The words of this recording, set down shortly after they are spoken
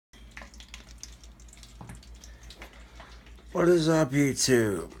What is up,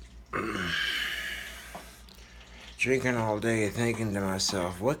 YouTube? Drinking all day, thinking to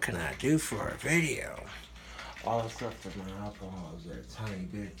myself, what can I do for a video? All that's left of my alcohol is there tiny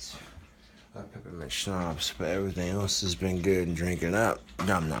bits of peppermint schnapps, but everything else has been good and drinking up.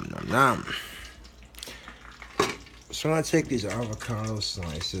 Nom nom nom nom. So I'm gonna take these avocado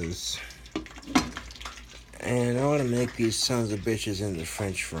slices and I want to make these sons of bitches into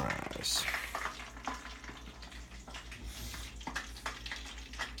French fries.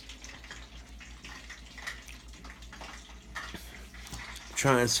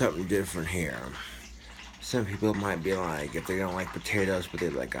 Trying something different here. Some people might be like, if they don't like potatoes, but they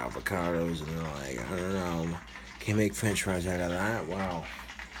like avocados, and they're like, I don't know, can you make French fries out of that? Well,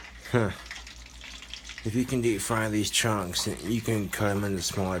 if you can deep fry these chunks, you can cut them into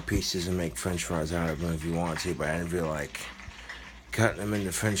smaller pieces and make French fries out of them if you want to, but I didn't feel like cutting them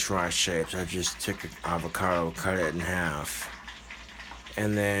into French fry shapes. I just took an avocado, cut it in half,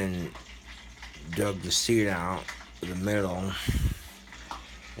 and then dug the seed out of the middle.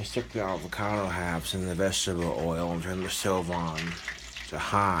 I stuck the avocado halves in the vegetable oil and turned the stove on to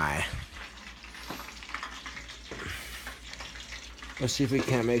high. Let's see if we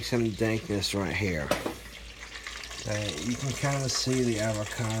can't make some dankness right here. You can kind of see the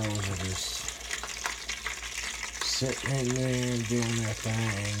avocados are just sitting in there and doing their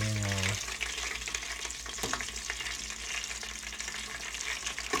thing, you know.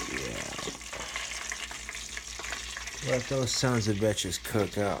 Yeah. Let those sons of bitches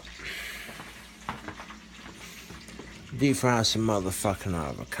cook up. Deep fry some motherfucking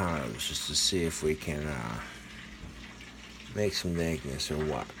avocados just to see if we can make some dankness or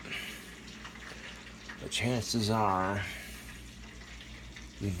what. But chances are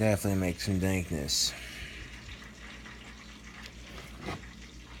we definitely make some dankness.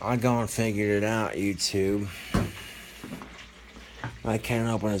 I gone figured it out, YouTube. My can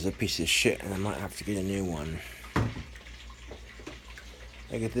opener is a piece of shit and I might have to get a new one.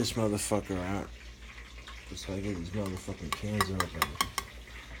 I get this motherfucker out. Just so I get these motherfucking cans open.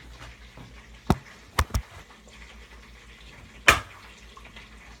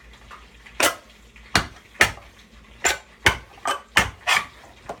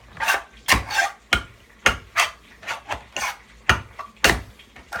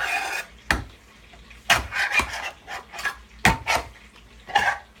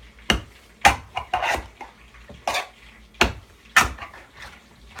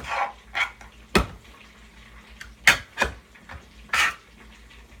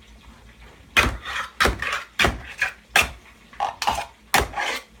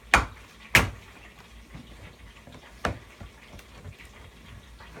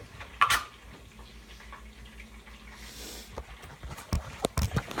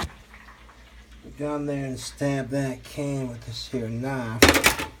 Down there and stab that can with this here knife.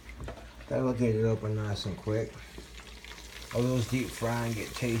 That'll get it open nice and quick. All those deep frying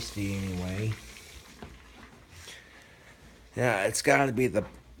get tasty anyway. Yeah, it's got to be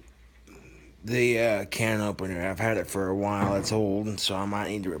the can opener. I've had it for a while. It's old, and so I might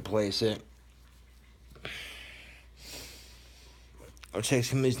need to replace it. I'll take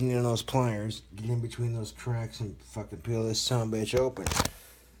some of those pliers, get in between those cracks, and fucking peel this son of a bitch open.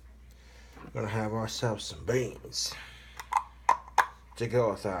 We're gonna have ourselves some beans to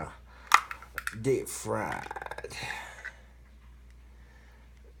go with our deep fried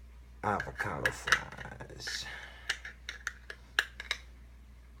avocado fries.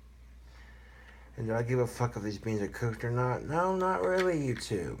 And do I give a fuck if these beans are cooked or not? No, not really,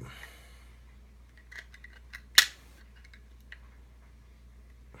 YouTube.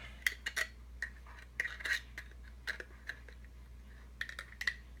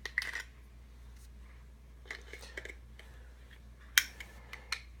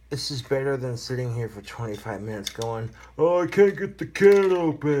 This is better than sitting here for 25 minutes going, oh, I can't get the can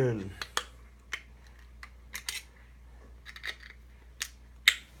open.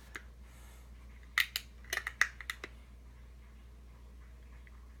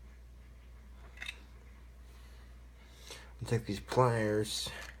 I'll take these pliers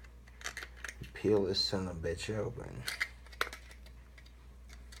and peel this son of a bitch open.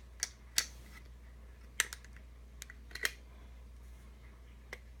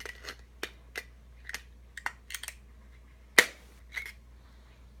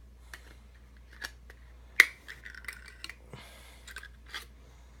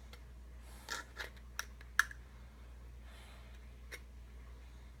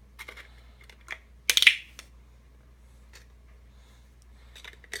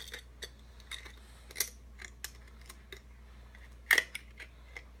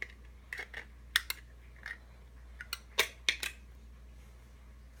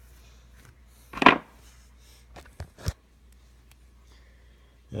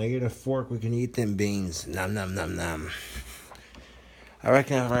 I get a fork, we can eat them beans. Nom nom nom nom. I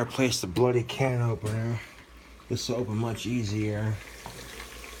reckon if I replace the bloody can opener, this will open much easier.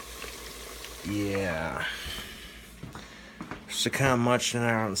 Yeah. So kind of munching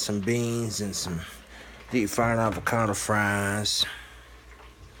out on some beans and some deep fried avocado fries.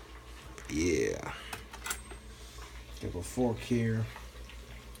 Yeah. Got a fork here.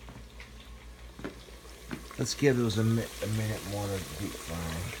 Let's give those a minute more to deep fry.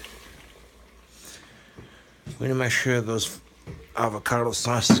 We need to make sure those avocado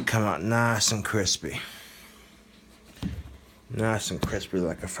slices come out nice and crispy. Nice and crispy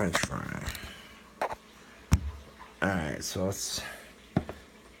like a French fry. Alright, so let's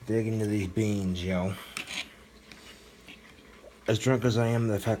dig into these beans, yo. As drunk as I am,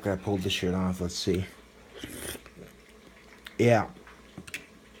 the fact that I pulled this shit off, let's see. Yeah.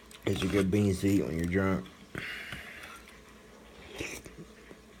 These are good beans to eat when you're drunk.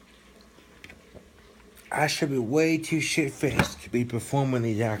 I should be way too shit-faced to be performing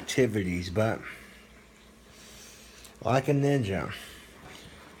these activities, but like a ninja.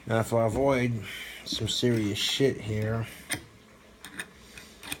 Now, if I avoid some serious shit here,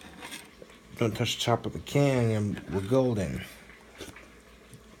 don't touch the top of the can, and we're golden.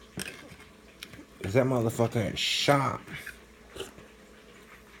 Cause that motherfucker had shot.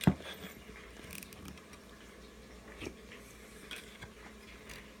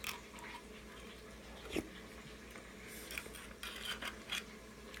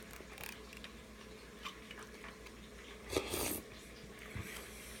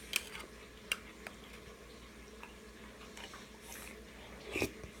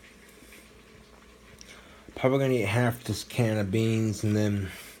 Probably gonna eat half this can of beans and then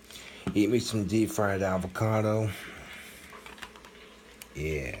eat me some deep fried avocado.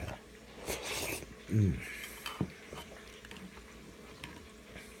 Yeah. Mm.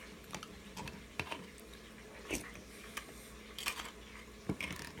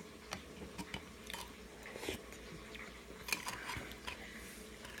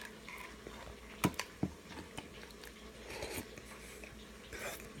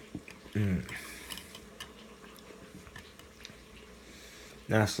 Mm.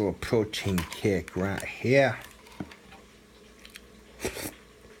 Nice little protein kick right here.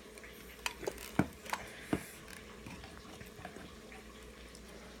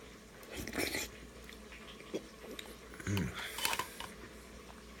 Mm.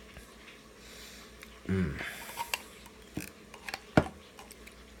 Mm.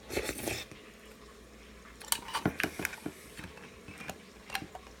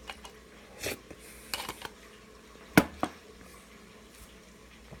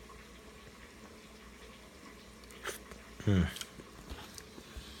 Mm.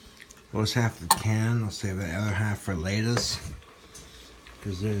 What's half the can? I'll save the other half for later.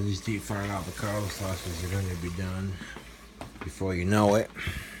 Because these deep fried avocado slices are going to be done before you know it.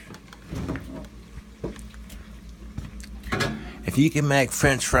 If you can make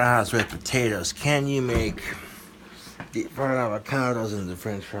French fries with potatoes, can you make deep fried avocados into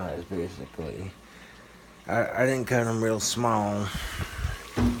French fries, basically? I didn't cut them real small.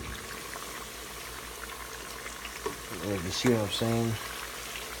 You see what I'm saying?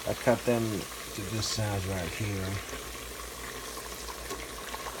 I cut them to this size right here.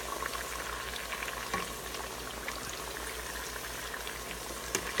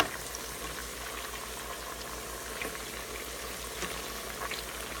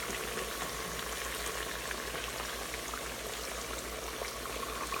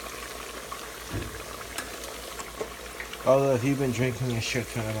 Although if you've been drinking a shit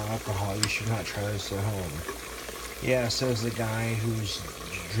ton of alcohol, you should not try this at home. Yeah, says the guy who's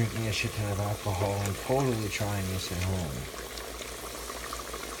drinking a shit ton of alcohol and totally trying this at home.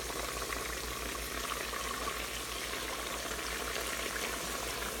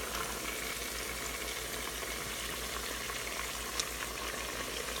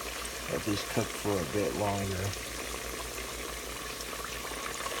 Let these cook for a bit longer.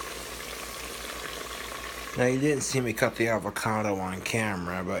 Now, you didn't see me cut the avocado on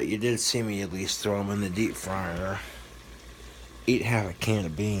camera, but you did see me at least throw them in the deep fryer. Eat half a can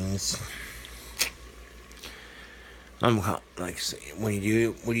of beans. I'm like, when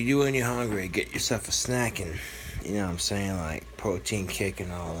you do when you're hungry, get yourself a snack and, you know what I'm saying, like protein kick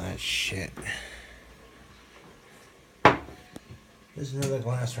and all that shit. There's another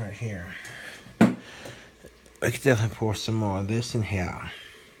glass right here. I could definitely pour some more of this in here.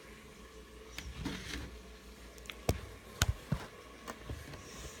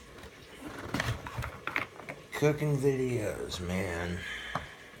 Cooking videos, man.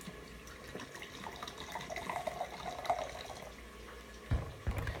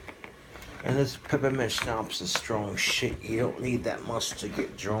 And this peppermint schnapps is strong shit. You don't need that much to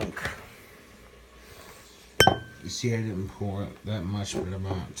get drunk. You see, I didn't pour that much, but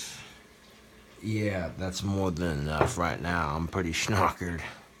about... Yeah, that's more than enough right now. I'm pretty schnockered.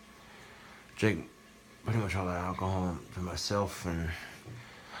 Drink pretty much all the alcohol to myself and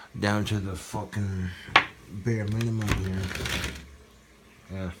down to the fucking bare minimum here.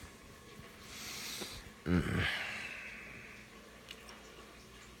 Yeah.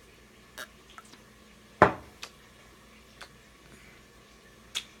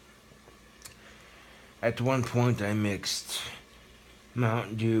 At one point, I mixed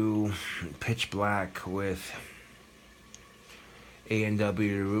Mountain Dew Pitch Black with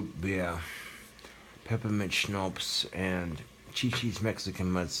A&W Root Beer, Peppermint Schnapps, and Chi-Chi's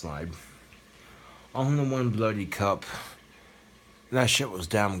Mexican Mudslide. All in one bloody cup. That shit was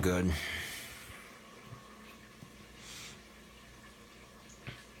damn good.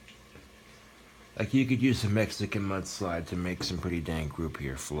 Like, you could use a Mexican Mudslide to make some pretty dank root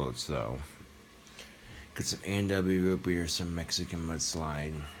beer floats, though. Get some A&W root beer, some Mexican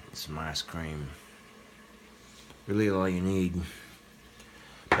Mudslide, some ice cream. Really all you need.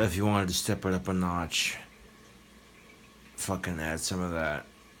 But if you wanted to step it up a notch, fucking add some of that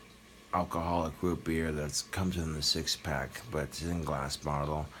alcoholic root beer that comes in the 6-pack, but it's in glass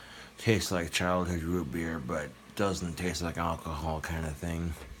bottle. Tastes like childhood root beer, but doesn't taste like alcohol kind of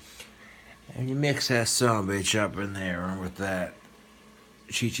thing. And you mix that son of a bitch up in there with that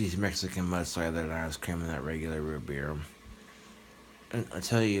Chi-Chi's Mexican Mudslide, that ice cream, and that regular root beer. And I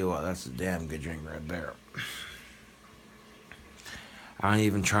tell you what, that's a damn good drink right there. I ain't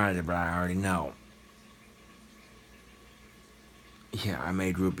even tried it, but I already know. Yeah, I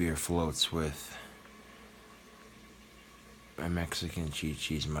made root beer floats with a Mexican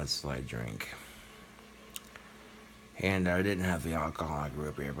Chi-Chi's Mudslide drink. And I didn't have the alcoholic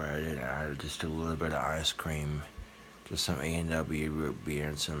root beer, but I did add just a little bit of ice cream, just some A&W root beer,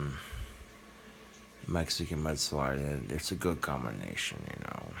 and some Mexican Mudslide, and it's a good combination, you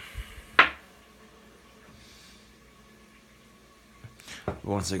know.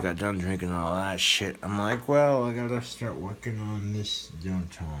 Once I got done drinking all that shit, I'm like, well, I gotta start working on this,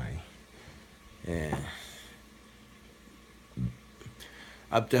 don't I? Yeah.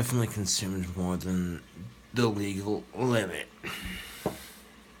 I've definitely consumed more than the legal limit.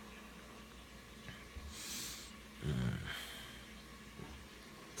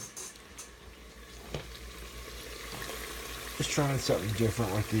 Just trying something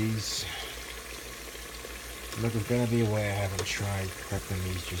different with these. Look, there's gonna be a way I haven't tried prepping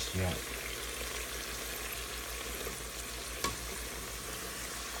these just yet.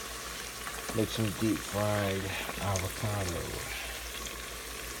 Make some deep fried avocado.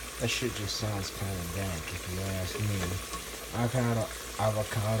 That shit just sounds kind of dank, if you ask me. I've had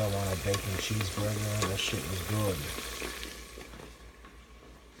avocado on a bacon cheeseburger, and that shit was good.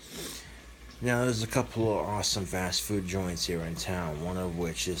 Now, there's a couple of awesome fast food joints here in town, one of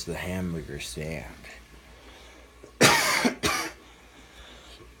which is the Hamburger Stand.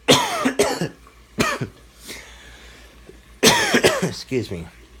 Excuse me.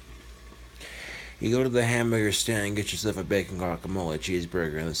 You go to the Hamburger Stand and get yourself a bacon guacamole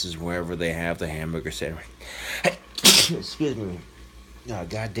cheeseburger, and this is wherever they have the Hamburger Stand. Excuse me. Oh,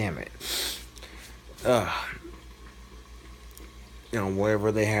 God damn it. You know,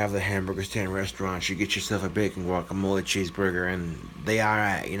 wherever they have the Hamburger Stand restaurants, you get yourself a bacon guacamole cheeseburger, and they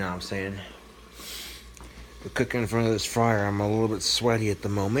alright, you know what I'm saying? We're cooking in front of this fryer. I'm a little bit sweaty at the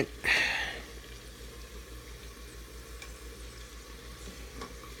moment.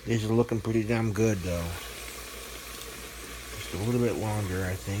 These are looking pretty damn good, though. Just a little bit longer,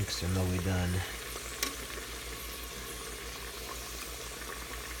 I think, so they'll be done.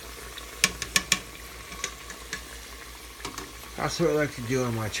 That's what I like to do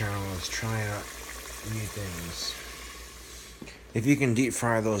on my channel, is try out new things. If you can deep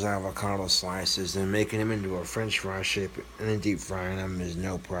fry those avocado slices, then making them into a french fry shape and then deep frying them is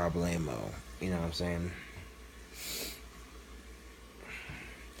no problemo. You know what I'm saying?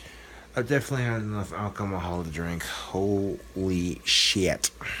 I've definitely had enough alcohol to drink. Holy shit.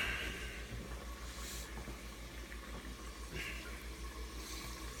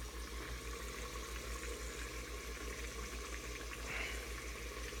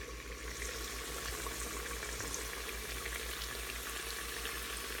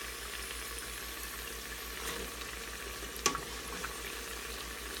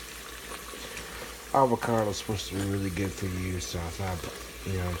 Avocado's supposed to be really good for you, so I thought,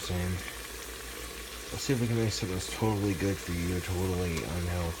 you know what I'm saying? Let's see if we can make something that's totally good for you, totally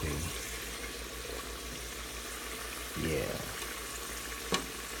unhealthy. Yeah.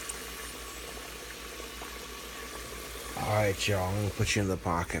 Alright, y'all, I'm gonna put you in the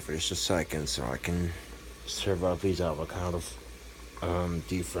pocket for just a second so I can serve up these avocado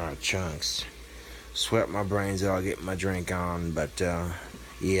deep fried chunks. Sweat my brains out, get my drink on, but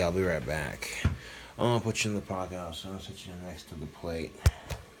yeah, I'll be right back. I'm gonna put you in the pocket, so I'm gonna sit you next to the plate.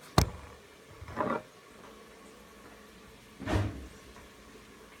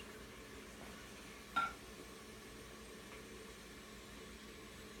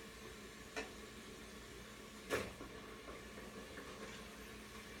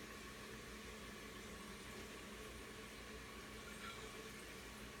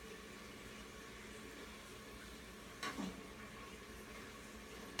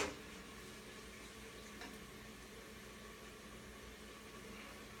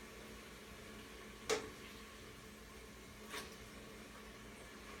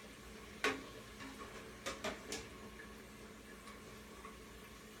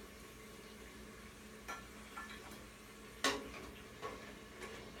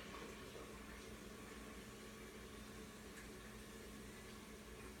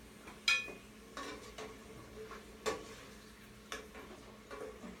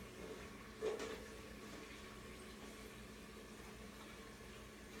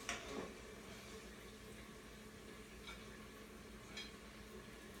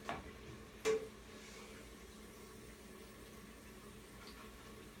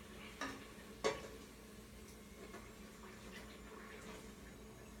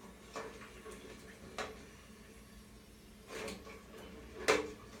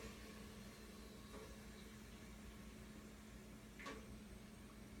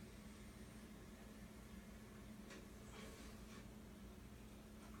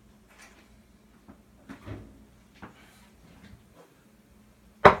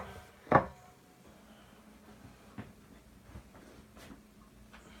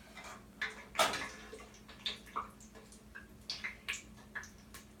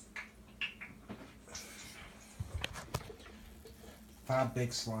 5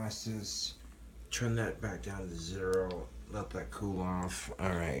 big slices. Turn that back down to 0. Let that cool off.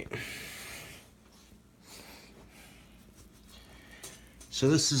 Alright. So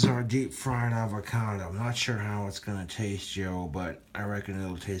this is our deep fried avocado. I'm not sure how it's gonna taste, Joe, but I reckon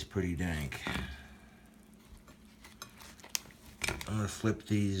it'll taste pretty dank. I'm gonna flip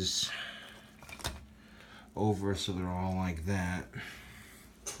these over so they're all like that.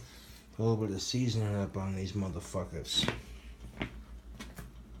 A little bit of seasoning up on these motherfuckers.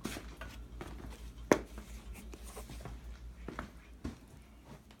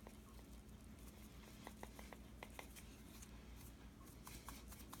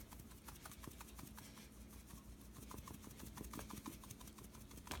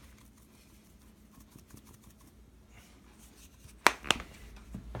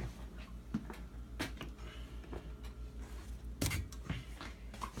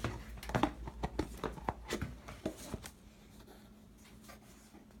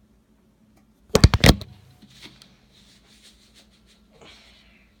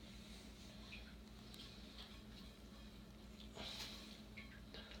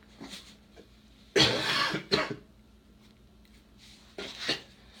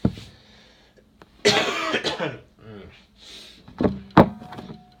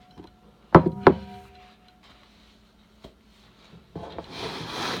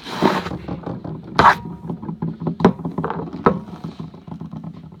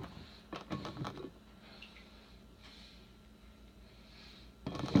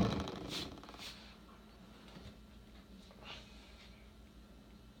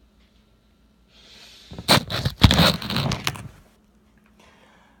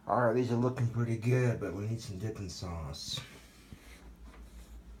 Alright, these are looking pretty good, but we need some dipping sauce.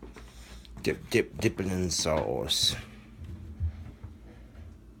 Dipping in sauce.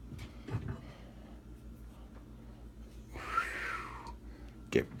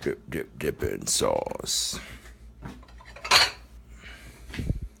 Dip in sauce.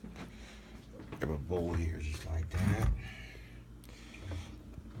 Grab a bowl here just like that.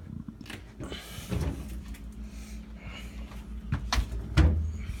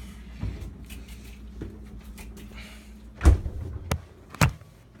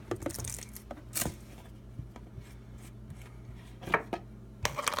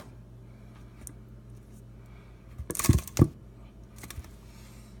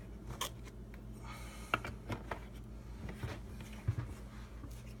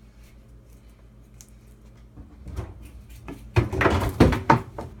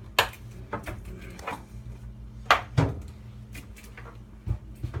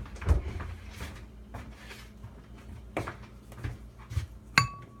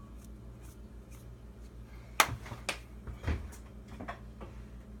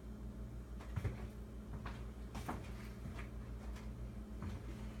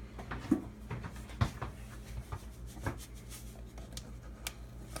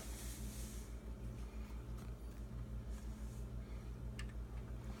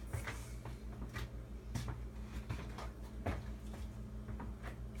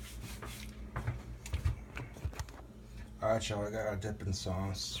 Alright, y'all, I got our dipping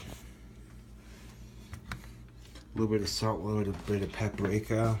sauce. A little bit of salt, a little bit of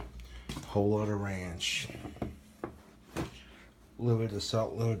paprika, a whole lot of ranch. A little bit of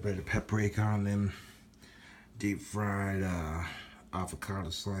salt, a little bit of paprika on them deep fried avocado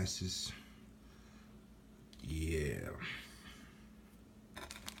slices. Yeah.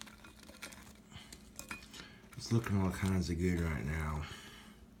 It's looking all kinds of good right now.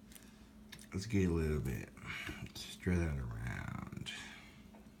 Let's get a little bit. Stir that around.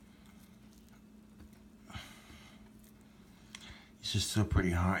 It's just still pretty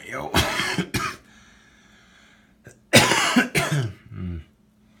hot, yo.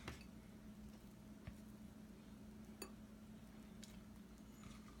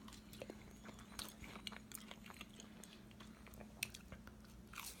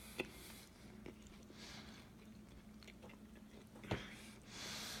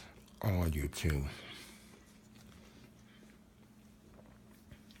 Oh, you too.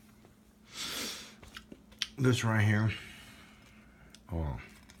 This right here. Oh.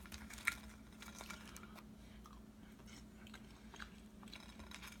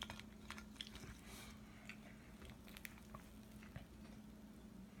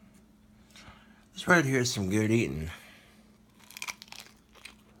 This right here is some good eating.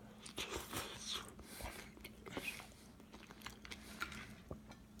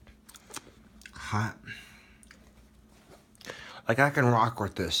 Hot. Like, I can rock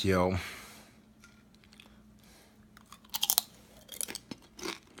with this, yo.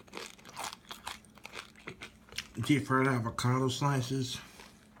 Deep fried avocado slices.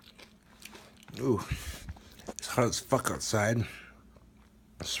 Ooh, it's hot as fuck outside.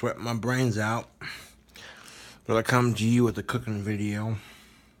 I sweat my brains out. But I come to you with a cooking video.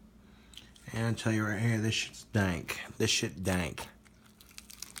 And I tell you right here, this shit's dank. This shit dank.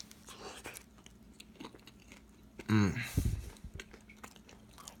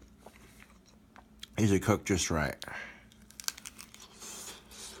 These are cooked just right.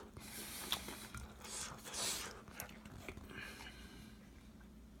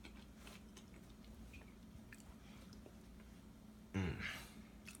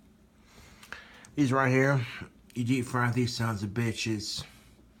 These right here, you deep fry these sons of bitches.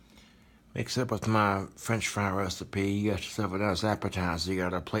 Mix it up with my French fry recipe. You got yourself a nice appetizer. You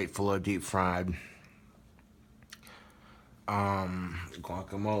got a plate full of deep fried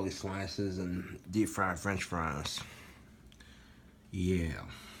guacamole slices and deep fried French fries. Yeah.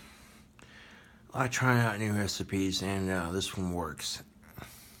 I try out new recipes, and this one works.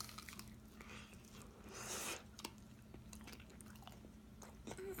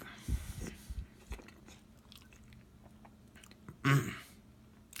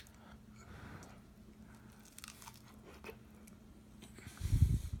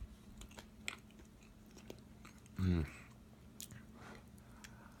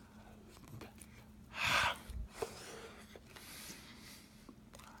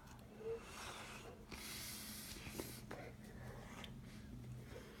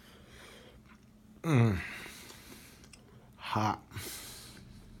 Hot.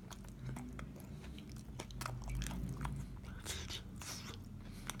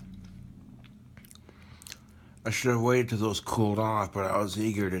 I should have waited till those cooled off, but I was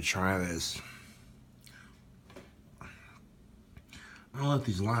eager to try this. I'll let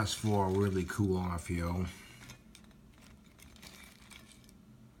these last four really cool off, yo.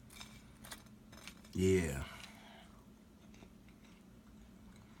 Yeah.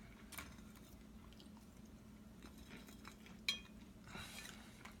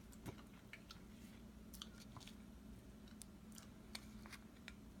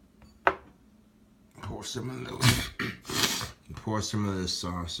 Pour some of those. Pour some of this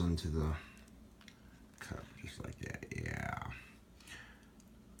sauce into the cup, just like that. Yeah.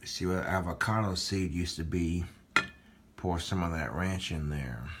 See what avocado seed used to be? Pour some of that ranch in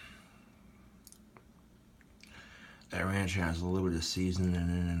there. That ranch has a little bit of seasoning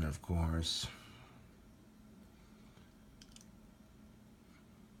in it, of course.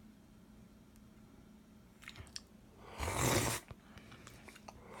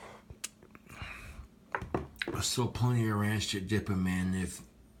 There's still plenty of ranch to dip them in if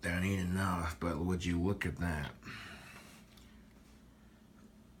that ain't enough, but would you look at that?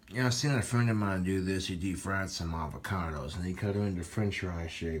 Yeah, I've seen a friend of mine do this. He deep fried some avocados and he cut them into French fry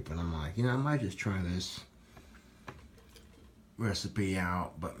shape, and I'm like, you know, I might just try this recipe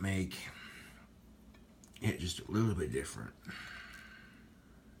out, but make it just a little bit different.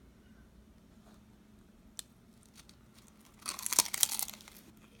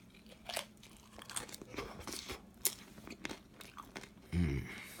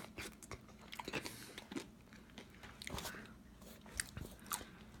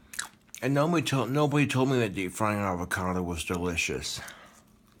 And nobody told me that deep frying avocado was delicious.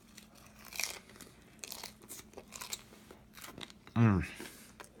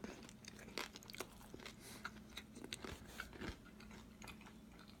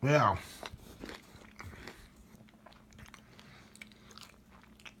 Yeah.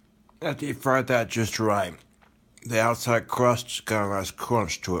 I deep fried that just right. The outside crust's got a nice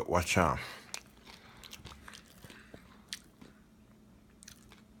crunch to it. Watch out.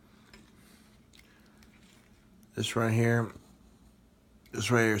 This right here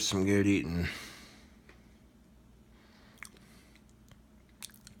is some good eating.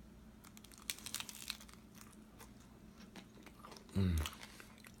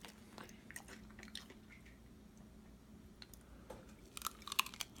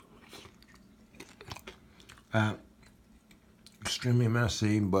 Extremely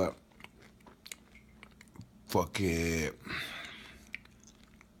messy, but fuck it.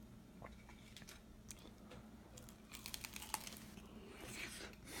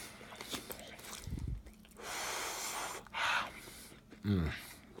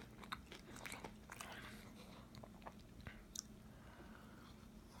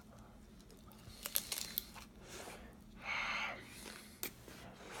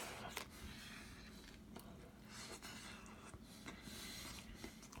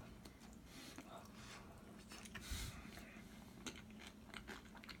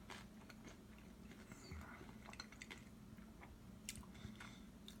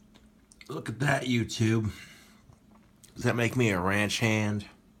 Look at that, YouTube. Does that make me a ranch hand?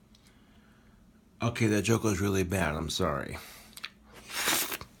 Okay, that joke was really bad. I'm sorry.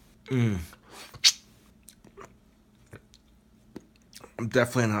 I'm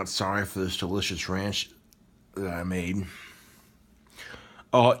definitely not sorry for this delicious ranch that I made.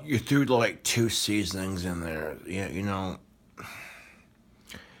 Oh, you threw like 2 seasonings in there. Yeah, you know.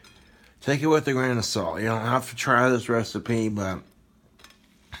 Take it with a grain of salt. You don't have to try this recipe, but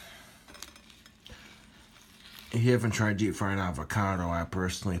if you haven't tried deep fried avocado, I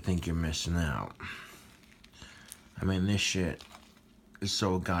personally think you're missing out. I mean, this shit is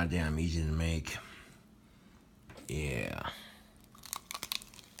so goddamn easy to make. Yeah.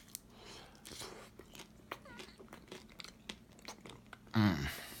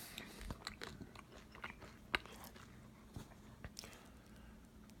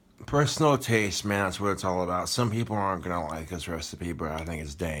 Personal taste, man, that's what it's all about. Some people aren't gonna like this recipe, but I think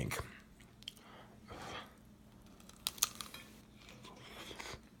it's dank.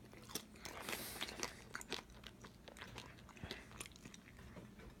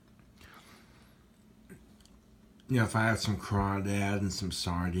 You know, if I had some crawdad and some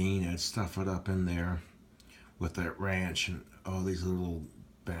sardine, I'd stuff it up in there with that ranch, and all these little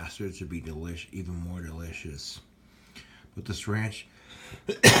bastards would be even more delicious. But this ranch,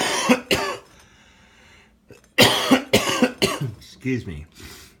 excuse me,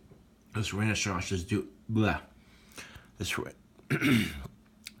 this ranch sauce is this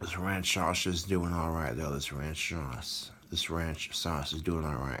ranch sauce is doing all right though. This ranch sauce is doing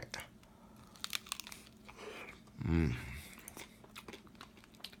all right.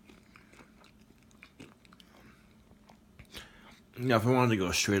 Now, if I wanted to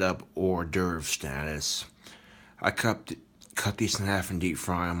go straight up hors d'oeuvre status, I cut these in half and deep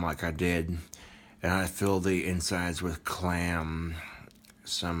fry them like I did, and I fill the insides with clam,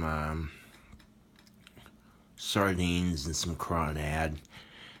 some sardines, and some crawdad,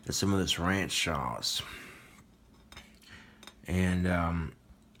 and some of this ranch sauce, and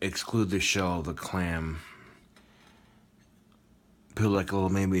exclude the shell of the clam. Put like a little,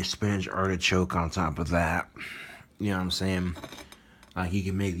 maybe a spinach artichoke on top of that. You know what I'm saying? Like, you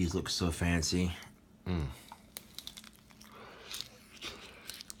can make these look so fancy.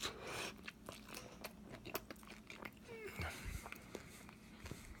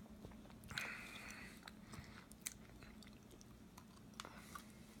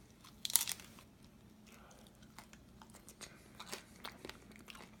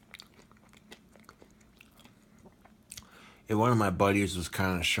 And one of my buddies was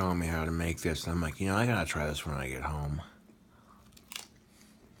kind of showing me how to make this, and I'm like, you know, I gotta try this when I get home.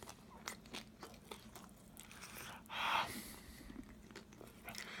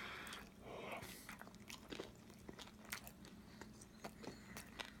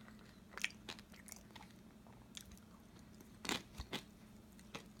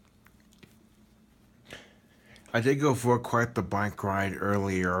 I did go for quite the bike ride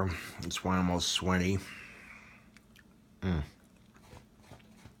earlier. It's why I'm all sweaty.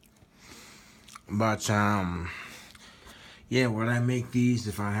 But, yeah, would I make these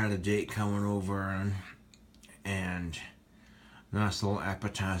if I had a date coming over and Nice little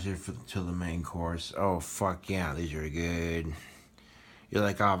appetizer to the main course. Oh, fuck yeah, these are good. You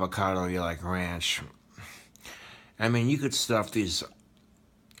like avocado, you like ranch. I mean, you could stuff these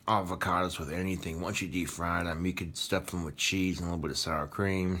avocados with anything. Once you deep fry them, you could stuff them with cheese and a little bit of sour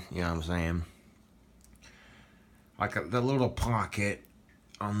cream. You know what I'm saying? Like the little pocket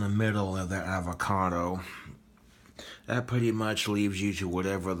on the middle of that avocado, that pretty much leaves you to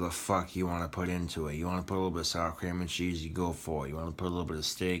whatever the fuck you want to put into it. You want to put a little bit of sour cream and cheese, you go for it. You want to put a little bit of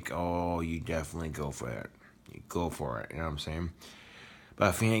steak, oh, you definitely go for it. You go for it, you know what I'm saying?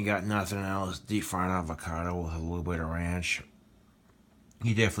 But if you ain't got nothing else, deep fried avocado with a little bit of ranch,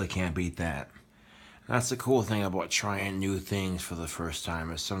 you definitely can't beat that. That's the cool thing about trying new things for the first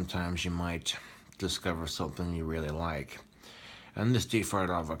time, is sometimes you might discover something you really like. And this deep fried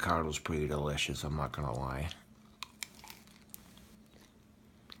avocado is pretty delicious, I'm not gonna lie.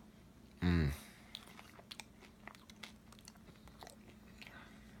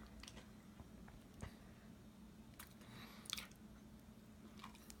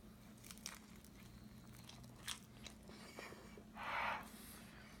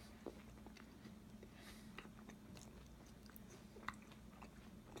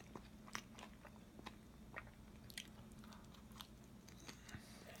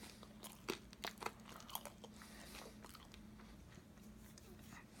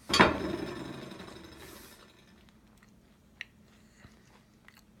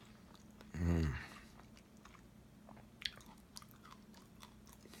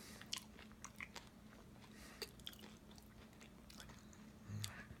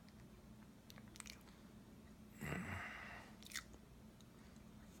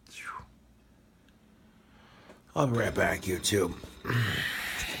 I'll be right back, YouTube.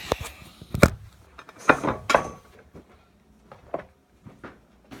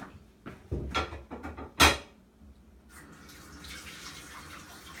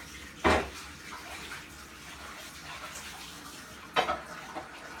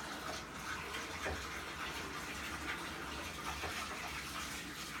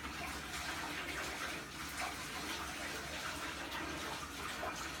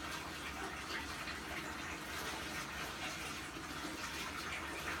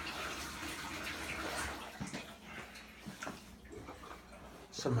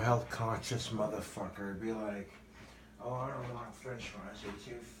 Some health conscious motherfucker would be like, oh, I don't want french fries, they're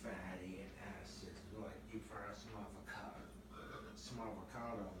too fatty and acid. Like, deep fry some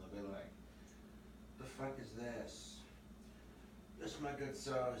avocado, and they'll be like, the fuck is this? This, my good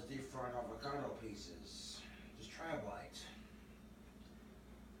soul, is deep fried avocado pieces. Just try a bite.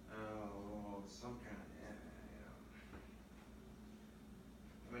 Oh, some kind of,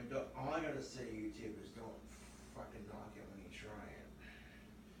 I mean, all I gotta say to YouTube is don't fucking knock it when you try it.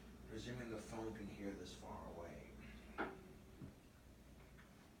 Presuming the phone can hear this far away.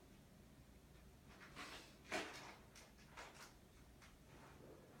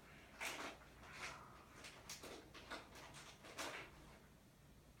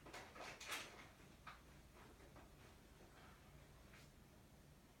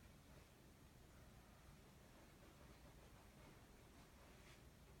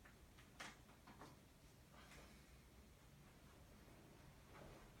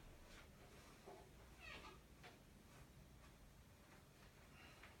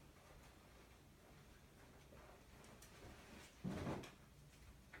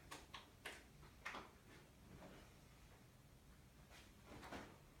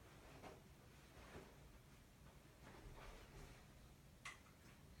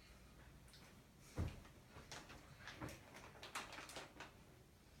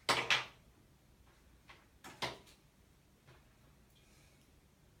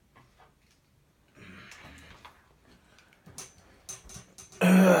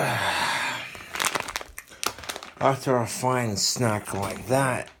 After a fine snack like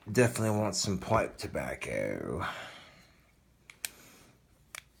that, definitely want some pipe tobacco.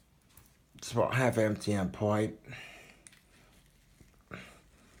 It's about half empty on pipe.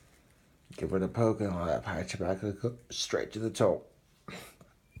 Give it a poke and all that pipe tobacco go straight to the top.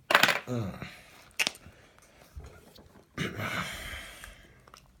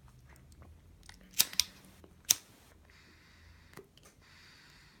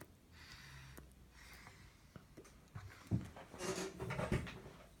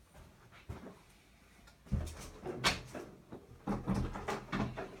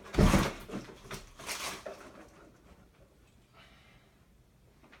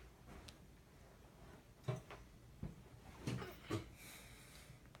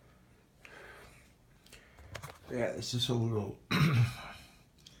 Yeah, this is a little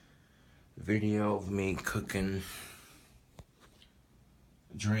video of me cooking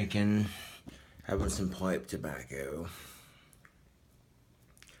drinking, having some pipe tobacco.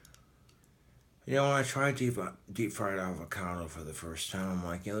 You know, when I tried deep fried avocado for the first time, I'm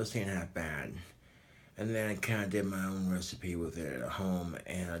like, this ain't that bad. And then I kind of did my own recipe with it at home,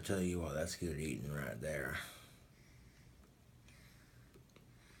 and I tell you what, that's good eating right there.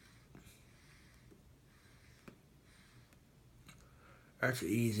 That's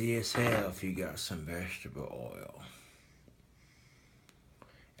easy as hell if you got some vegetable oil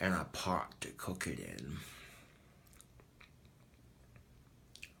and a pot to cook it in.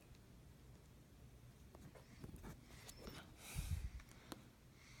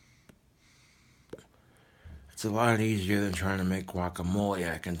 It's a lot easier than trying to make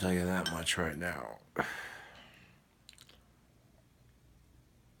guacamole, I can tell you that much right now.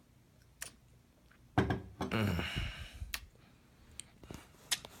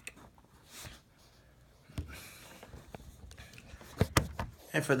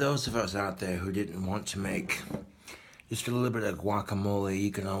 And for those of us out there who didn't want to make just a little bit of guacamole, you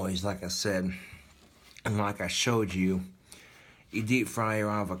can always, like I said, and like I showed you, you deep fry your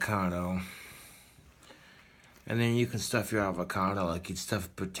avocado. And then you can stuff your avocado like you'd stuff a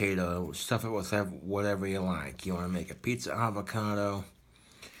potato. Stuff it with whatever you like. You want to make a pizza avocado.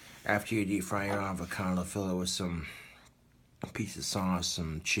 After you deep fry your avocado, fill it with some pizza sauce,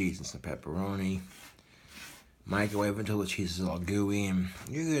 some cheese, and some pepperoni. Microwave until the cheese is all gooey, and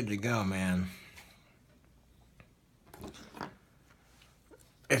you're good to go, man.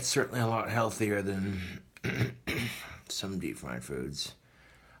 It's certainly a lot healthier than some deep fried foods.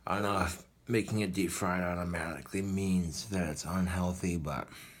 I don't know if making it deep fried automatically means that it's unhealthy, but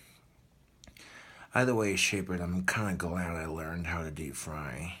either way you shape it, I'm kind of glad I learned how to deep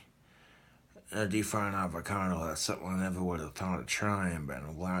fry. Deep frying avocado, that's something I never would have thought of trying, but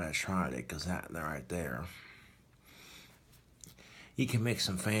I'm glad I tried it, because that right there. You can make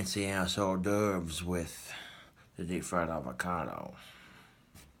some fancy ass hors d'oeuvres with the deep fried avocado.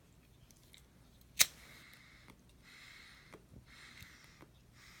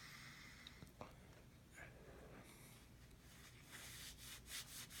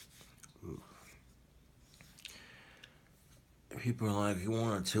 People are like, you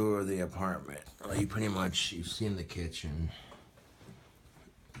want a tour of the apartment. Well, you've seen the kitchen.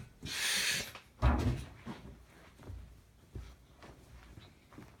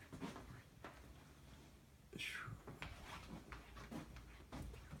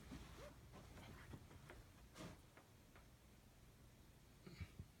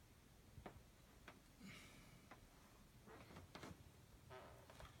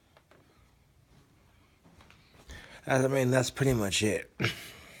 I mean, that's pretty much it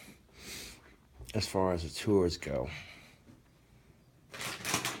as far as the tours go.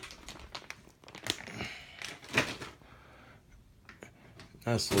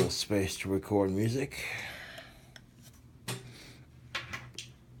 Nice little space to record music.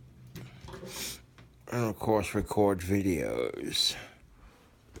 And of course, record videos.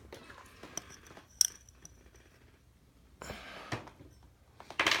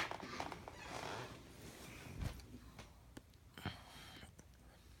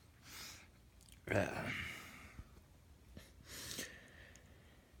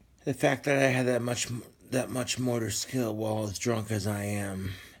 The fact that I had that much motor skill while as drunk as I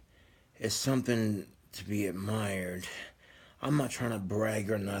am is something to be admired. I'm not trying to brag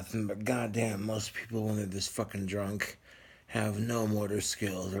or nothing, but goddamn, most people when they're this fucking drunk have no motor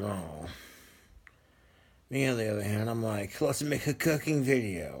skills at all. Me, on the other hand, I'm like, let's make a cooking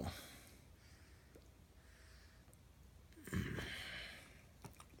video.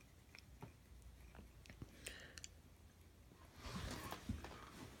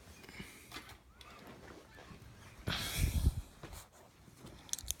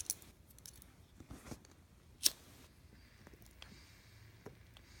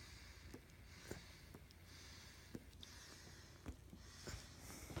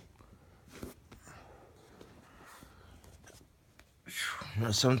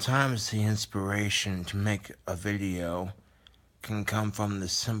 Sometimes the inspiration to make a video can come from the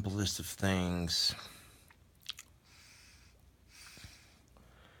simplest of things.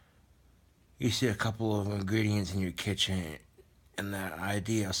 You see a couple of ingredients in your kitchen, and that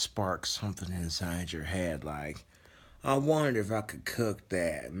idea sparks something inside your head, like, I wonder if I could cook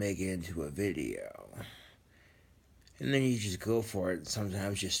that and make it into a video. And then you just go for it, and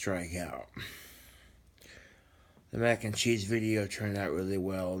sometimes you strike out. The mac and cheese video turned out really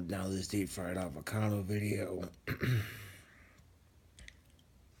well. Now this deep fried avocado video.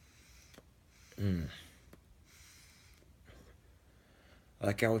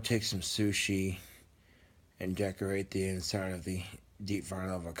 Like I would take some sushi and decorate the inside of the deep fried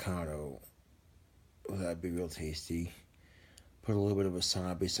avocado. Well, that'd be real tasty. Put a little bit of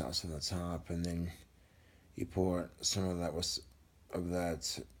wasabi sauce on the top, and then you pour some of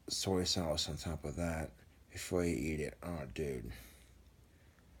that soy sauce on top of that before you eat it. Oh, dude,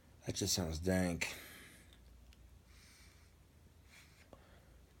 that just sounds dank.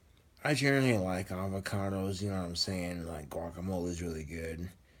 I generally like avocados, you know what I'm saying? Like guacamole is really good.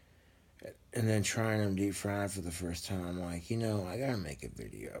 And then trying them deep fried for the first time, I'm like, I gotta make a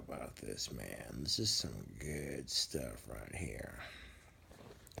video about this, man. This is some good stuff right here.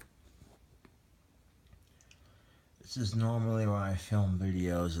 This is normally where I film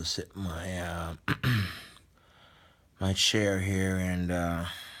videos. I sit in my my chair here, and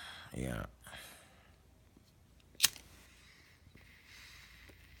yeah.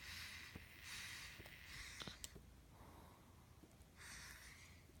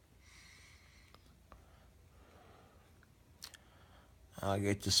 I'll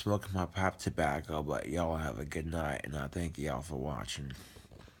get to smoking my pipe tobacco, but y'all have a good night, and I thank y'all for watching.